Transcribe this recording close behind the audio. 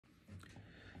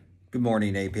Good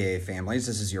morning, APA families.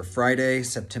 This is your Friday,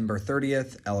 September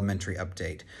 30th elementary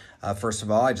update. First of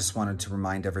all, I just wanted to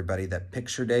remind everybody that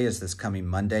Picture Day is this coming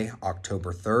Monday,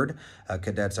 October 3rd.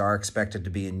 Cadets are expected to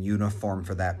be in uniform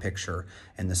for that picture.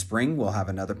 In the spring, we'll have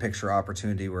another picture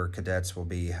opportunity where cadets will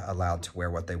be allowed to wear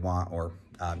what they want or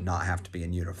not have to be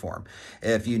in uniform.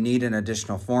 If you need an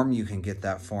additional form, you can get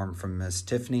that form from Ms.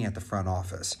 Tiffany at the front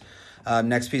office.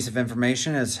 Next piece of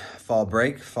information is fall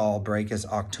break. Fall break is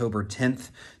October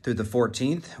 10th through the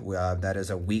 14th. That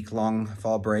is a week-long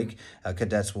fall break.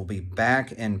 Cadets will be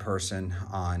back in person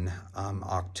on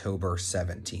October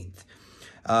 17th.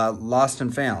 Lost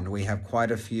and found. We have quite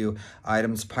a few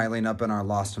items piling up in our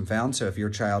lost and found. So if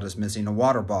your child is missing a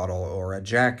water bottle or a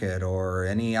jacket or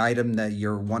any item that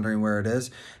you're wondering where it is,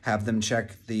 have them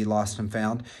check the lost and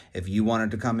found. If you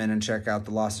wanted to come in and check out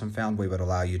the lost and found, we would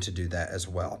allow you to do that as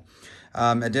well.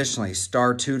 Additionally,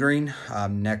 STAR tutoring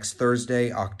next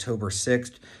Thursday, October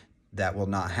 6th. That will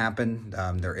not happen.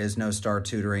 There is no STAR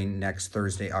tutoring next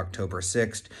Thursday, October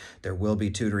 6th. There will be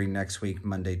tutoring next week,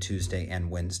 Monday, Tuesday, and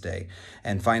Wednesday.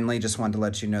 And finally, just wanted to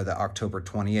let you know that October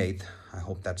 28th, I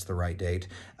hope that's the right date,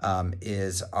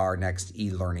 is our next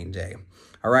e-learning day.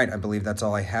 All right, I believe that's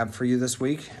all I have for you this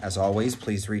week. As always,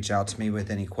 please reach out to me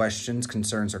with any questions,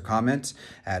 concerns, or comments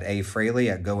at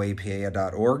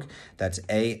afraley@goapa.org. That's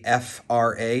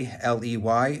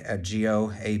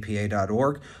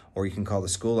AFRALEY@goapa.org. Or you can call the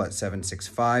school at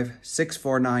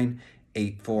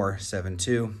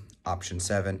 765-649-8472, option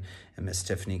 7, and Miss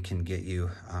Tiffany can get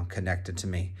you connected to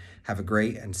me. Have a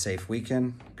great and safe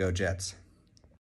weekend. Go Jets.